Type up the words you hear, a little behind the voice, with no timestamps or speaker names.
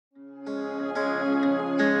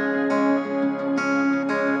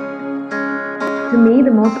To me,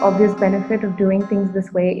 the most obvious benefit of doing things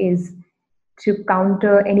this way is to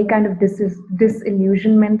counter any kind of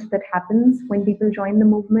disillusionment that happens when people join the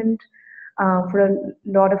movement. For a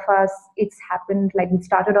lot of us, it's happened like we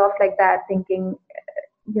started off like that, thinking,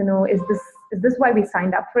 is this why we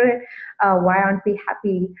signed up for it? Why aren't we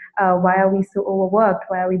happy? Why are we so overworked?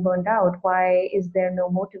 Why are we burned out? Why is there no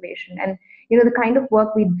motivation? And the kind of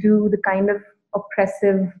work we do, the kind of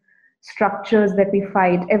oppressive structures that we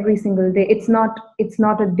fight every single day, it's not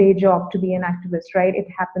a day job to be an activist, right? It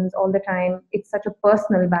happens all the time. It's such a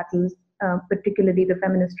personal battle. Particularly the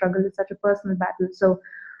feminist struggle is such a personal battle. So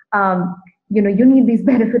you need these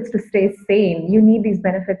benefits to stay sane. You need these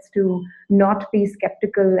benefits to not be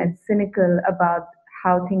skeptical and cynical about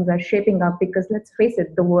how things are shaping up, because let's face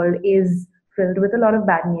it, the world is filled with a lot of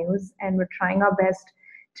bad news, and we're trying our best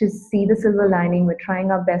to see the silver lining. We're trying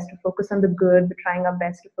our best to focus on the good. We're trying our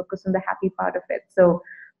best to focus on the happy part of it. So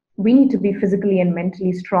we need to be physically and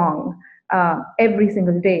mentally strong every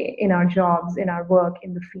single day in our jobs, in our work,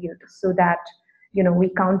 in the field, so that we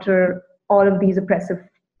counter all of these oppressive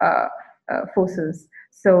forces.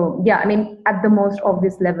 So yeah, I mean, at the most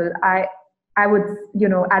obvious level, I would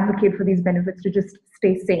advocate for these benefits to just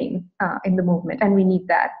stay sane in the movement, and we need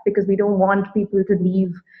that because we don't want people to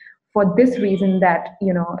leave for this reason, that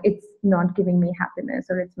it's not giving me happiness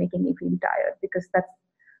or it's making me feel tired, because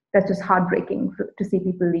that's just heartbreaking to see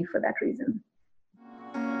people leave for that reason.